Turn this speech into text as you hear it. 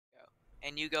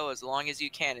and you go as long as you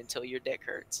can until your dick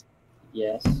hurts.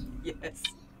 Yes. Yes.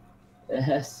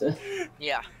 Yes.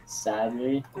 Yeah.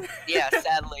 Sadly. Yeah,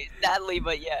 sadly,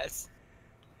 but yes.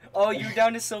 Oh, you're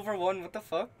down to silver 1. What the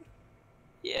fuck?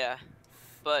 Yeah,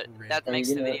 but Rip. that Are you makes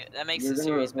the gonna- video. That makes You're the gonna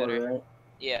series record, better. right?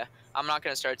 Yeah, I'm not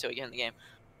gonna start till we get in the game.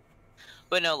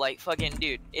 But no, like fucking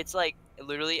dude, it's like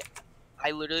literally,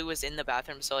 I literally was in the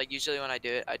bathroom. So like usually when I do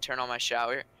it, I turn on my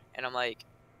shower and I'm like,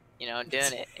 you know,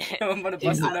 doing it. I'm gonna Dude,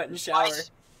 bust a nut in the shower.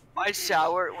 My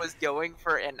shower was going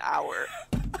for an hour.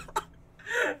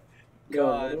 Yo,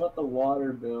 what God. about the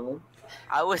water bill?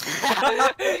 I was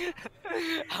I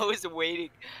was waiting.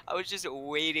 I was just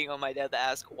waiting on my dad to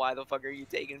ask why the fuck are you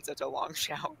taking such a long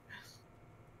shower?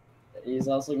 He's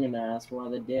also gonna ask why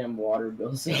the damn water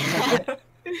bill's so high.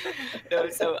 No,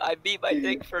 so I beat my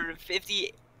dick for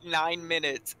 59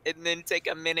 minutes and then take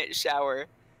a minute shower.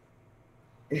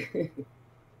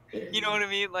 You know what I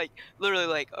mean? Like literally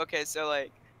like okay, so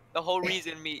like the whole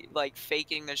reason me like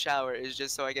faking the shower is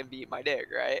just so I can beat my dick,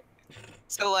 right?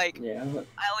 So like Yeah.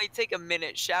 I only take a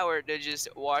minute shower to just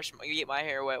get my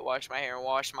hair wet, wash my hair, and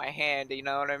wash my hand. You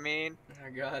know what I mean? Oh my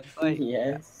god. Like,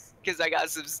 Yes. because I got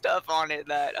some stuff on it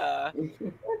that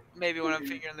maybe when I'm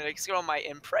figuring the next girl might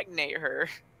impregnate her.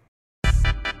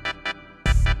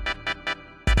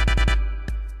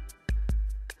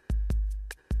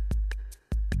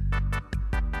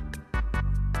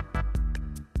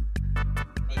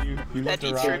 You looked That'd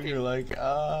be around, trippy. you're like,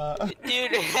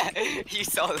 Dude, you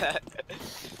saw that.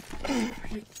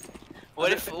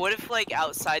 What if like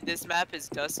outside this map is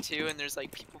Dust 2 and there's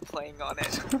like people playing on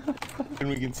it? and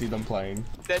we can see them playing.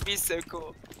 That'd be so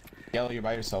cool. Yellow, you're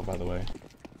by yourself, by the way.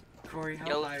 Corey, how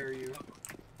Yo. high are you?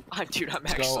 Dude, I'm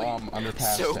Let's actually go,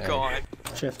 underpass so to A. gone.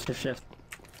 Shift.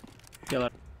 Yellow.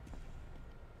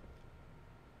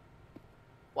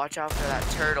 Watch out for that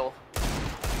turtle.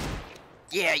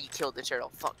 Yeah, you killed the turtle.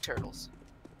 Fuck turtles.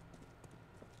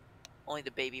 Only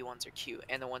the baby ones are cute,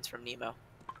 and the ones from Nemo.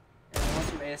 And I want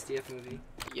some ASDF movie.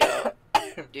 Yo,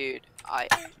 dude,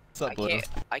 What's up, Blue?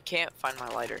 I can't find my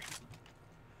lighter.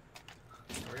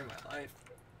 Story of my life.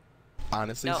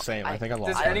 Honestly, No, same. I think I Does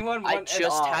lost it. anyone I want an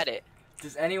just off? had it.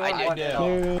 Does anyone I want do.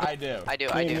 an off? I do. I do.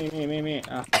 I do. Me.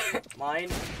 Mine?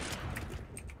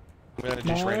 I'm gonna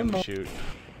just randomly shoot.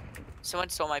 Someone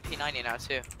stole my P90 now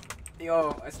too.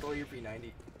 Yo, I stole your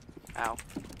P90. Ow.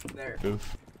 There.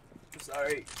 Oof. I'm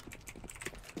sorry.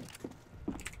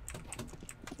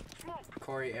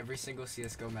 Corey, every single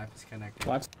CSGO map is connected.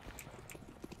 What?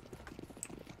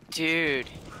 Dude,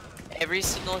 every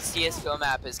single CS:GO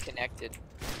map is connected.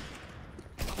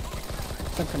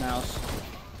 Something else.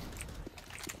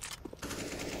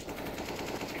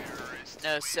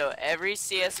 No, so every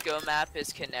CS:GO map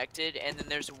is connected, and then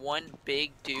there's one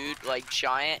big dude, like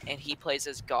giant, and he plays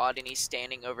as God, and he's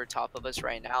standing over top of us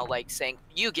right now, like saying,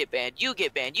 "You get banned, you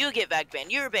get banned, you get back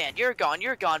banned, you're banned, you're gone,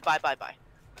 bye, bye, bye."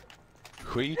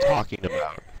 Who are you talking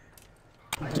about?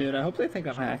 Dude, I hope they think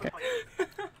I'm hacking.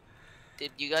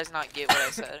 Did you guys not get what I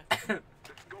said?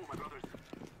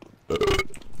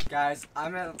 Guys,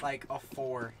 I'm at like a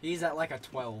 4. He's at like a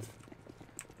 12.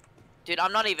 Dude,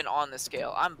 I'm not even on the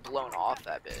scale. I'm blown off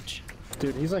that bitch.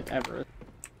 Dude, he's like Everett.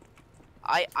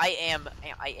 I am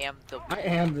the I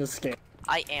am this game.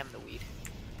 I am the weed.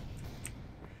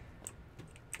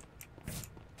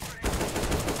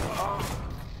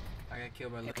 I got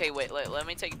killed by Okay, wait, let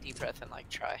me take a deep breath and like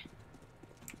try.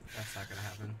 That's not gonna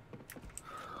happen.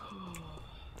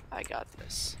 I got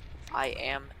this. I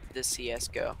am the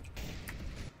CS:GO.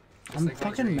 Just I'm like my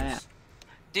fucking dreams. mad.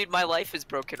 Dude, my life is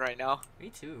broken right now. Me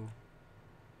too.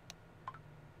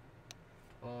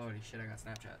 Holy shit, I got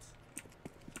Snapchats.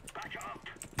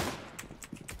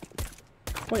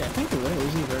 Wait, I think the Lil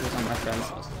Uzi Vert is on my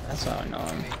friends list. That's how I know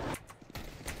him.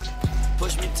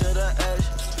 Push me to the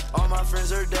edge. All my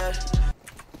friends are dead.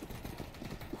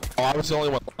 Oh, I was the only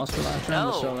one. Also, I'm trying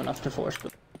to No. show enough to force,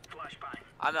 but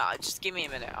I'm just give me a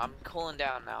minute. I'm cooling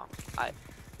down now.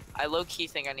 I low key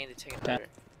think I need to take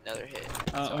another hit.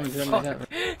 oh, Sorry. you're gonna make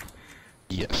that.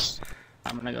 Yes.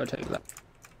 I'm gonna go take that.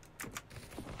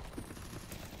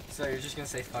 So you're just gonna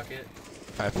say fuck it?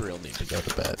 I for real need to go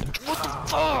to bed. What the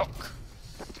fuck?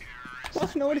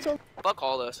 What? Nobody's on. Fuck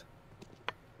all those.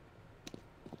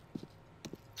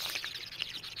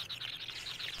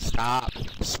 Stop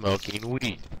smoking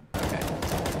weed. Okay.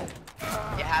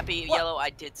 You happy, Yellow? I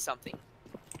did something.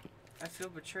 I feel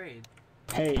betrayed.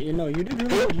 Hey, you know, you did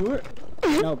really. You were.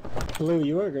 No, Blue,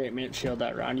 you were a great mate shield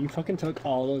that round. You fucking took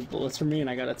all those bullets from me, and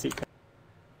I got a TK.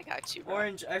 I got you, bro.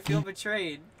 Orange, I feel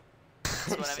betrayed. That's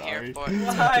what I'm here for.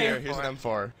 Why? Here, here's an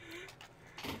M4.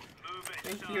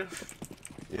 Thank you.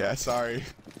 Yeah, sorry.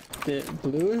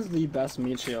 Blue is the best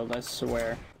meat shield, I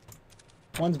swear.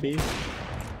 One's B.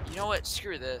 You know what?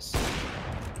 Screw this.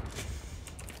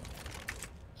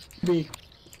 B.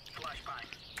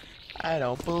 I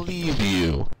don't believe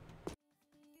you.